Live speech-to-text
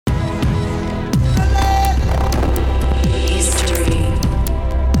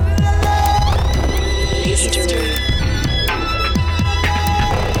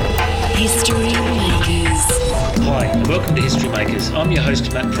I'm your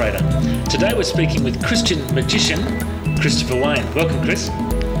host, Matt Prater. Today we're speaking with Christian magician, Christopher Wayne. Welcome, Chris.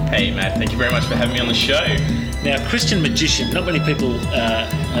 Hey, Matt. Thank you very much for having me on the show. Now, Christian magician, not many people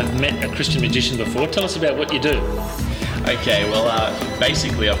have met a Christian magician before. Tell us about what you do. Okay, well,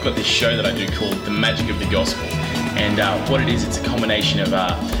 basically I've got this show that I do called The Magic of the Gospel. And what it is, it's a combination of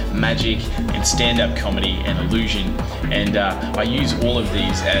magic and stand-up comedy and illusion. And I use all of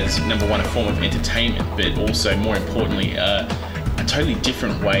these as, number one, a form of entertainment, but also, more importantly, a totally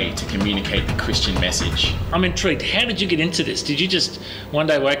different way to communicate the Christian message. I'm intrigued. How did you get into this? Did you just one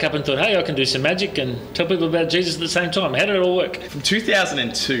day wake up and thought, hey, I can do some magic and tell people about Jesus at the same time? How did it all work? From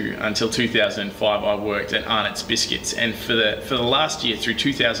 2002 until 2005, I worked at Arnott's Biscuits, and for the last year through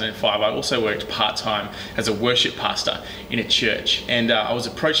 2005, I also worked part-time as a worship pastor in a church. And I was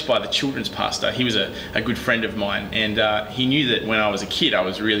approached by the children's pastor. He was a good friend of mine, and he knew that when I was a kid, I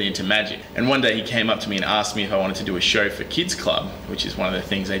was really into magic. And one day he came up to me and asked me if I wanted to do a show for Kids Club, which is one of the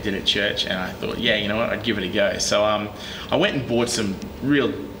things they did at church, and I thought, yeah, you know what, I'd give it a go. So I went and bought some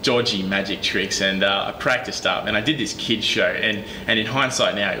real dodgy magic tricks, and I practiced up, and I did this kids show, and in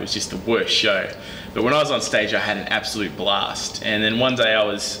hindsight now, it was just the worst show. But when I was on stage, I had an absolute blast. And then one day I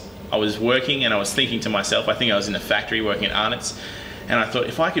was working, and I was thinking to myself, I think I was in the factory working at Arnott's, and I thought,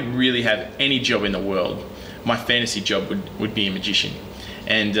 if I could really have any job in the world, my fantasy job would be a magician.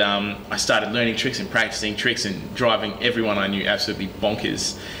 And I started learning tricks and practicing tricks and driving everyone I knew absolutely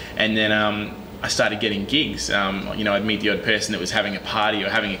bonkers. And then I started getting gigs. I'd meet the odd person that was having a party or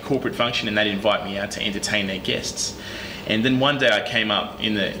having a corporate function, and they'd invite me out to entertain their guests. And then one day I came up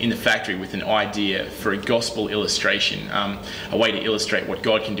in the factory with an idea for a gospel illustration, a way to illustrate what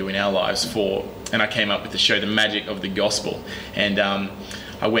God can do in our lives and I came up with the show, The Magic of the Gospel. And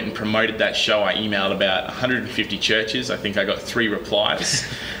I went and promoted that show. I emailed about 150 churches. I think I got 3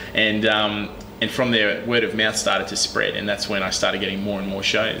 replies. And from there, word of mouth started to spread, and that's when I started getting more and more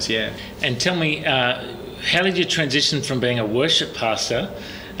shows, yeah. And tell me, how did you transition from being a worship pastor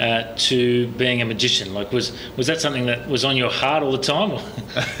to being a magician? Like, was that something that was on your heart all the time?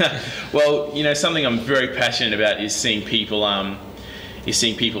 Well, something I'm very passionate about is seeing people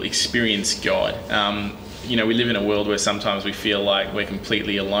experience God. We live in a world where sometimes we feel like we're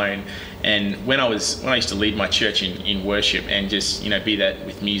completely alone. And when I used to lead my church in worship and just, be that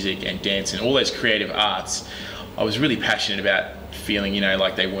with music and dance and all those creative arts, I was really passionate about feeling,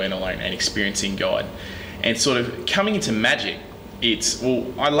 like they weren't alone and experiencing God. And sort of coming into magic,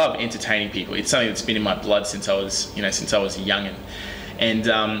 I love entertaining people. It's something that's been in my blood since I was a youngin'. And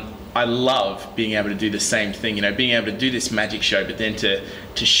I love being able to do the same thing, being able to do this magic show, but then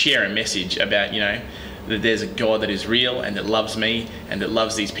to share a message about, that there's a God that is real and that loves me and that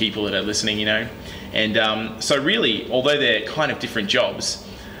loves these people that are listening, And so really, although they're kind of different jobs,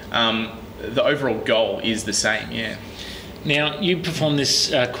 the overall goal is the same, yeah. Now, you perform this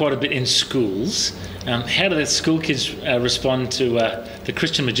quite a bit in schools. How do the school kids respond to the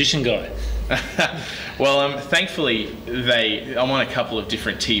Christian magician guy? Well, thankfully, I'm on a couple of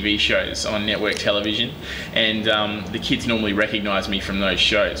different TV shows on network television, and the kids normally recognise me from those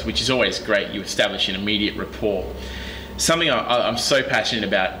shows, which is always great. You establish an immediate rapport. Something I'm so passionate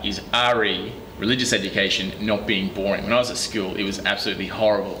about is RE, religious education, not being boring. When I was at school, it was absolutely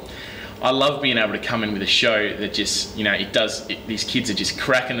horrible. I love being able to come in with a show that just, these kids are just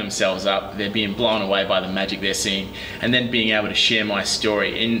cracking themselves up. They're being blown away by the magic they're seeing, and then being able to share my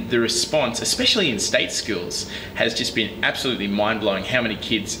story. And the response, especially in state schools, has just been absolutely mind-blowing. How many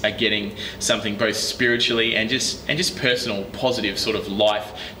kids are getting something both spiritually and just personal, positive sort of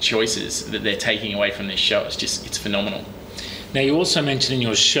life choices that they're taking away from this show. It's phenomenal. Now, you also mentioned in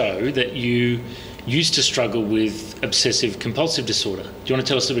your show that you used to struggle with obsessive compulsive disorder. Do you want to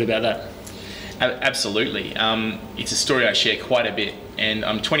tell us a bit about that? Absolutely. It's a story I share quite a bit, and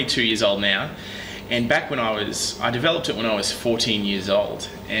I'm 22 years old now. And back when I developed it when I was 14 years old,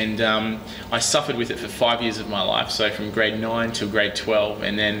 and I suffered with it for 5 years of my life, so from grade 9 till grade 12,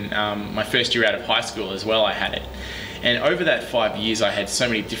 and then my first year out of high school as well, I had it. And over that 5 years, I had so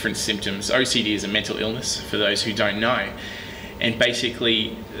many different symptoms. OCD is a mental illness, for those who don't know. And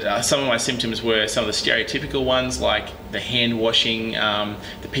basically, some of my symptoms were some of the stereotypical ones, like the hand washing,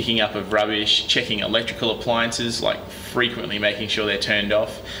 the picking up of rubbish, checking electrical appliances, like frequently making sure they're turned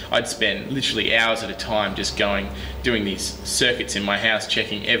off. I'd spend literally hours at a time just doing these circuits in my house,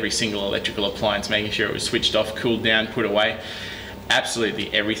 checking every single electrical appliance, making sure it was switched off, cooled down, put away.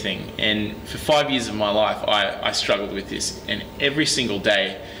 Absolutely everything. And for 5 years of my life, I struggled with this, and every single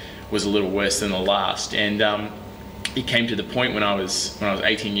day was a little worse than the last. And it came to the point when I was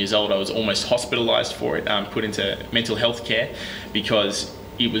 18 years old, I was almost hospitalised for it, put into mental health care, because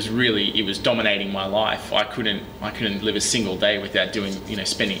it was dominating my life. I couldn't live a single day without doing,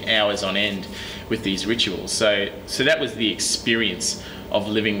 spending hours on end with these rituals. So that was the experience of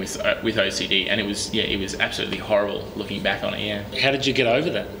living with OCD, and it was absolutely horrible looking back on it. Yeah. How did you get over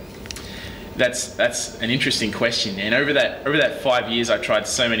that? That's an interesting question. And over that 5 years, I tried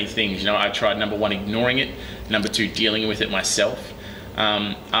so many things. I tried, number one, ignoring it. Number two, dealing with it myself.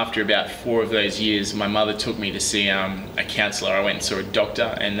 After about 4 of those years, my mother took me to see a counsellor. I went and saw a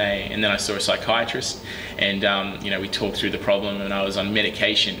doctor, and then I saw a psychiatrist, and we talked through the problem, and I was on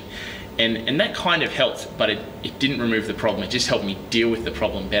medication, and that kind of helped, but it didn't remove the problem. It just helped me deal with the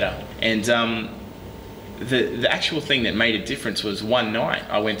problem better. And the actual thing that made a difference was one night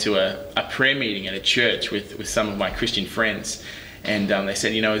I went to a prayer meeting at a church with some of my Christian friends, and they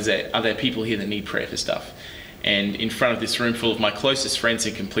said, are there people here that need prayer for stuff? And in front of this room full of my closest friends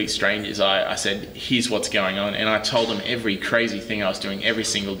and complete strangers, I said, here's what's going on. And I told them every crazy thing I was doing every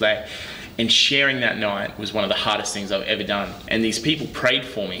single day. And sharing that night was one of the hardest things I've ever done. And these people prayed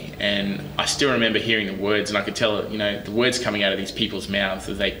for me. And I still remember hearing the words, and I could tell, the words coming out of these people's mouths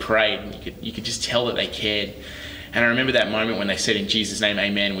as they prayed. And you could just tell that they cared. And I remember that moment when they said, in Jesus' name,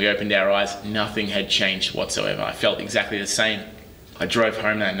 amen. We opened our eyes. Nothing had changed whatsoever. I felt exactly the same. I drove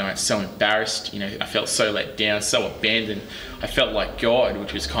home that night so embarrassed, I felt so let down, so abandoned. I felt like God,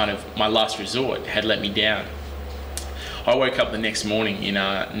 which was kind of my last resort, had let me down. I woke up the next morning in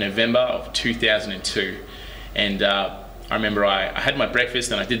November of 2002, and I remember I had my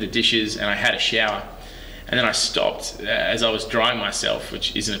breakfast, and I did the dishes, and I had a shower. And then I stopped as I was drying myself,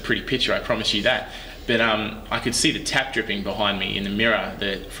 which isn't a pretty picture, I promise you that. But I could see the tap dripping behind me in the mirror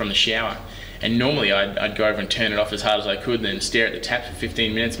from the shower. And normally I'd go over and turn it off as hard as I could, and then stare at the tap for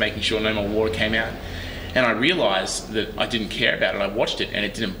 15 minutes, making sure no more water came out. And I realised that I didn't care about it. I watched it and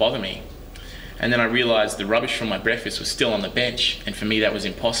it didn't bother me. And then I realised the rubbish from my breakfast was still on the bench, and for me that was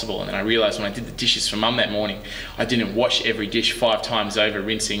impossible. And then I realised when I did the dishes for Mum that morning, I didn't wash every dish 5 times over,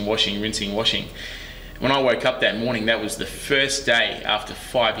 rinsing, washing, rinsing, washing. When I woke up that morning, that was the first day after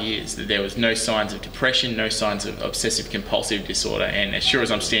 5 years that there was no signs of depression, no signs of obsessive compulsive disorder. And as sure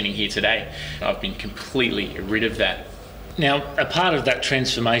as I'm standing here today, I've been completely rid of that. Now, a part of that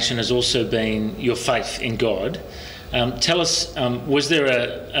transformation has also been your faith in God. Tell us, was there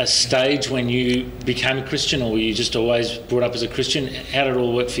a stage when you became a Christian, or were you just always brought up as a Christian? How did it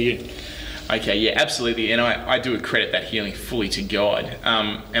all work for you? Okay, yeah, absolutely, and I do accredit that healing fully to God,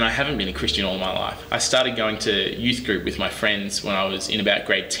 and I haven't been a Christian all my life. I started going to youth group with my friends when I was in about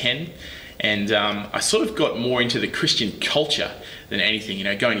grade 10, and I sort of got more into the Christian culture than anything,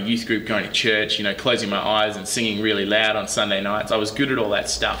 going to youth group, going to church, closing my eyes and singing really loud on Sunday nights. I was good at all that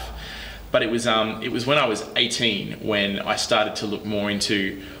stuff, but it was when I was 18 when I started to look more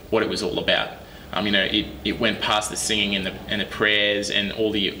into what it was all about. It went past the singing and the prayers and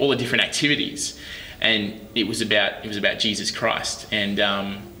all the different activities, and it was about Jesus Christ. And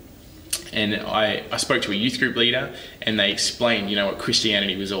I spoke to a youth group leader, and they explained what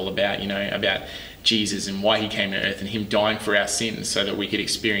Christianity was all about. About Jesus and why he came to earth, and him dying for our sins so that we could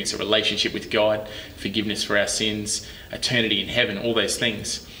experience a relationship with God, forgiveness for our sins, eternity in heaven, all those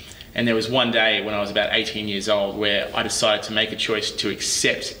things. And there was one day when I was about 18 years old where I decided to make a choice to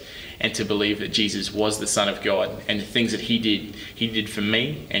accept and to believe that Jesus was the Son of God, and the things that he did for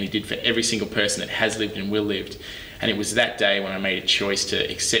me, and he did for every single person that has lived and will live. And it was that day when I made a choice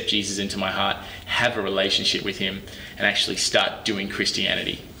to accept Jesus into my heart, have a relationship with him, and actually start doing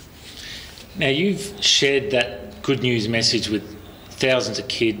Christianity. Now, you've shared that good news message with thousands of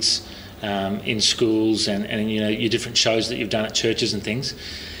kids in schools and your different shows that you've done at churches and things.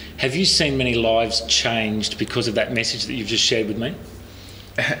 Have you seen many lives changed because of that message that you've just shared with me?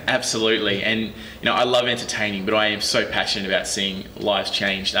 Absolutely, and I love entertaining, but I am so passionate about seeing lives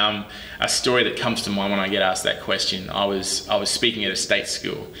changed. A story that comes to mind when I get asked that question, I was speaking at a state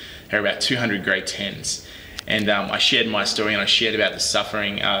school. There were about 200 grade 10s, and I shared my story, and I shared about the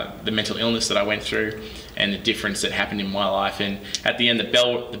suffering, the mental illness that I went through, and the difference that happened in my life. And at the end, the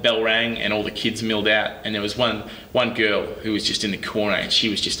bell rang, and all the kids milled out, and there was one girl who was just in the corner, and she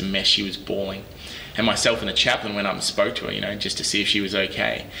was just a mess. She was bawling. And myself and the chaplain went up and spoke to her, just to see if she was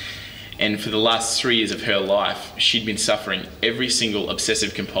okay. And for the last 3 years of her life, she'd been suffering every single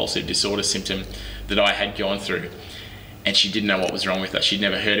obsessive compulsive disorder symptom that I had gone through. And she didn't know what was wrong with her. She'd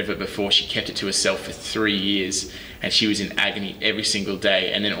never heard of it before. She kept it to herself for 3 years, and she was in agony every single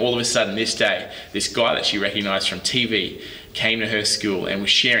day. And then all of a sudden this day, this guy that she recognised from TV came to her school and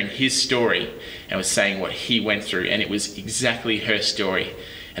was sharing his story and was saying what he went through. And it was exactly her story.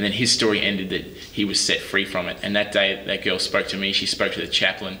 And then his story ended that he was set free from it. And that day, that girl spoke to me. She spoke to the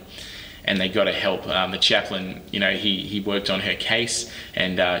chaplain. and they got her help. The chaplain, he worked on her case,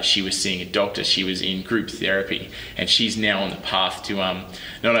 and she was seeing a doctor. She was in group therapy, and she's now on the path to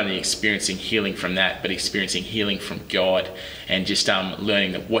not only experiencing healing from that, but experiencing healing from God, and just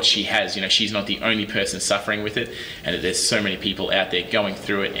learning that what she has, she's not the only person suffering with it, and that there's so many people out there going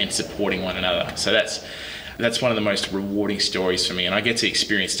through it and supporting one another. So that's one of the most rewarding stories for me, and I get to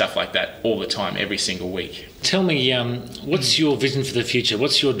experience stuff like that all the time, every single week. Tell me, what's your vision for the future?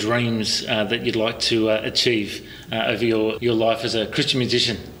 What's your dreams that you'd like to achieve over your life as a Christian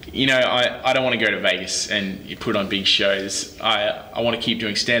musician? I don't want to go to Vegas and put on big shows. I want to keep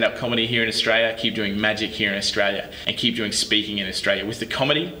doing stand-up comedy here in Australia, keep doing magic here in Australia, and keep doing speaking in Australia. With the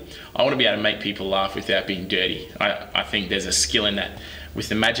comedy, I want to be able to make people laugh without being dirty. I think there's a skill in that. With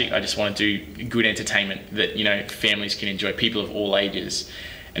the magic, I just want to do good entertainment that, families can enjoy, people of all ages.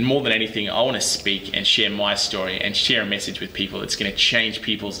 And more than anything, I want to speak and share my story and share a message with people that's going to change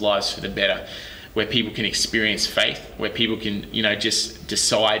people's lives for the better, where people can experience faith, where people can, just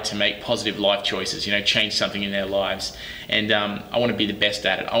decide to make positive life choices, change something in their lives. And I want to be the best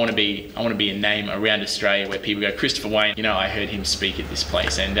at it. I want to be a name around Australia where people go, Christopher Wayne, I heard him speak at this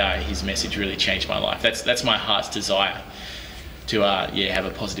place, and his message really changed my life. That's my heart's desire, to have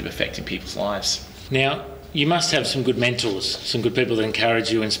a positive effect in people's lives. Now, you must have some good mentors, some good people that encourage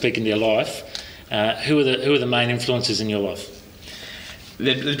you and speak into your life. Who are the main influences in your life?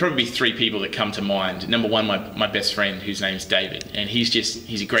 There'd probably be three people that come to mind. Number one, my best friend, whose name's David, and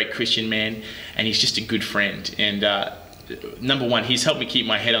he's a great Christian man, and he's just a good friend. And number one, he's helped me keep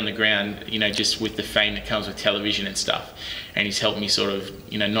my head on the ground, just with the fame that comes with television and stuff. And he's helped me sort of,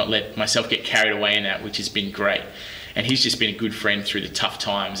 not let myself get carried away in that, which has been great. And he's just been a good friend through the tough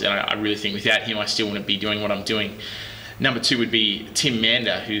times, and I really think without him I still wouldn't be doing what I'm doing. Number two would be Tim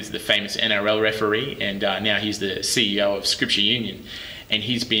Mander, who's the famous NRL referee, and now he's the CEO of Scripture Union. And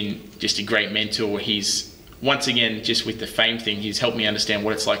he's been just a great mentor. He's, once again, just with the fame thing, he's helped me understand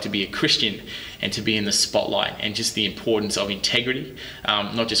what it's like to be a Christian and to be in the spotlight, and just the importance of integrity,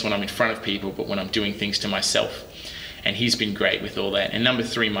 not just when I'm in front of people, but when I'm doing things to myself. And he's been great with all that. And number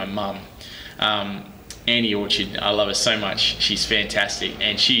three, my mum. Annie Orchard, I love her so much. She's fantastic,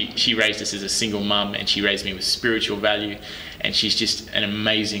 and she raised us as a single mum, and she raised me with spiritual value, and she's just an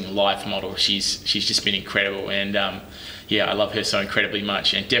amazing life model. She's just been incredible, and I love her so incredibly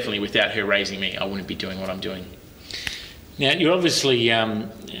much, and definitely without her raising me, I wouldn't be doing what I'm doing. Now, you obviously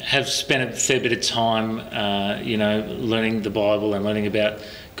have spent a fair bit of time, learning the Bible and learning about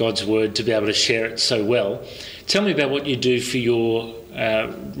God's Word to be able to share it so well. Tell me about what you do for your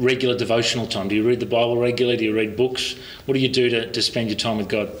regular devotional time. Do you read the Bible regularly? Do you read books? What do you do to spend your time with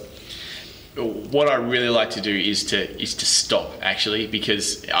God? What I really like to do is to stop, actually,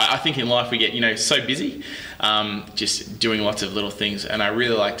 because I think in life we get so busy, just doing lots of little things, and I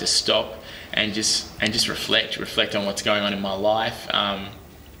really like to stop and just reflect on what's going on in my life.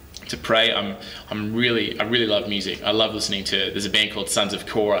 To pray, I really love music. I love listening to. There's a band called Sons of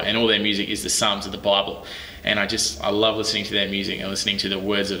Korah, and all their music is the Psalms of the Bible. And I love listening to their music and listening to the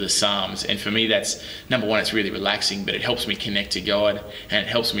words of the Psalms. And for me, that's, number one, it's really relaxing, but it helps me connect to God, and it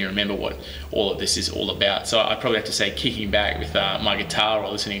helps me remember what all of this is all about. So I'd probably have to say kicking back with my guitar or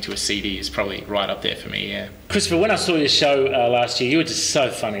listening to a CD is probably right up there for me, yeah. Christopher, when I saw your show last year, you were just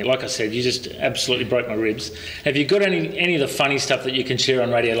so funny. Like I said, you just absolutely broke my ribs. Have you got any of the funny stuff that you can share on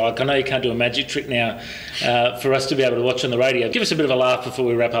radio? Like, I know you can't do a magic trick now for us to be able to watch on the radio. Give us a bit of a laugh before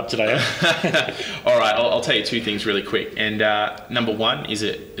we wrap up today. Huh? All right, I'll tell you two things really quick. And number one is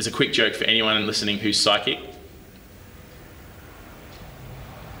a quick joke for anyone listening who's psychic.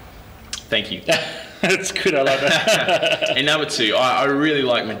 Thank you. That's good, I love that. And number two, I really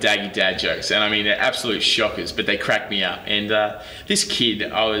like my daggy dad jokes, and I mean, they're absolute shockers, but they crack me up. And this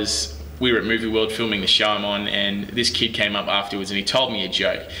kid, we were at Movie World filming the show I'm on, and this kid came up afterwards and he told me a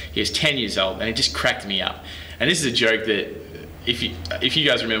joke. He was 10 years old, and it just cracked me up. And this is a joke that, if you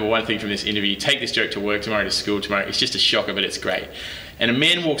guys remember one thing from this interview, take this joke to work tomorrow, to school tomorrow. It's just a shocker, but it's great. And a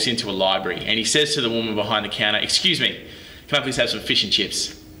man walks into a library, and he says to the woman behind the counter, "Excuse me, can I please have some fish and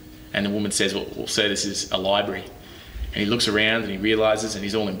chips?" And the woman says, well, sir, this is a library. And he looks around and he realises, and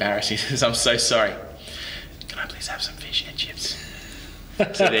he's all embarrassed. He says, "I'm so sorry. Can I please have some fish and chips?"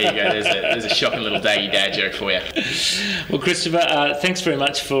 So there you go. There's a shocking little daggy dad joke for you. Well, Christopher, thanks very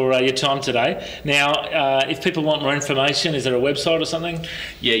much for your time today. Now, if people want more information, is there a website or something?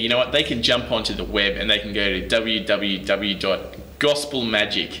 Yeah, you know what? They can jump onto the web and they can go to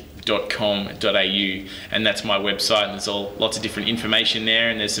www.gospelmagic.com.au, and that's my website, and there's lots of different information there,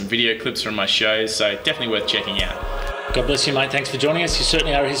 and there's some video clips from my shows, so definitely worth checking out. God bless you, mate. Thanks for joining us. You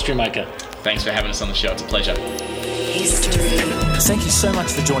certainly are a history maker. Thanks for having us on the show. It's a pleasure. History. Thank you so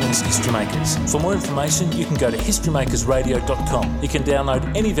much for joining us, History Makers. For more information, you can go to historymakersradio.com. You can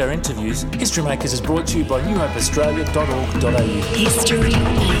download any of our interviews. History Makers is brought to you by newhopeaustralia.org.au. History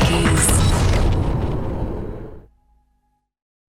Makers.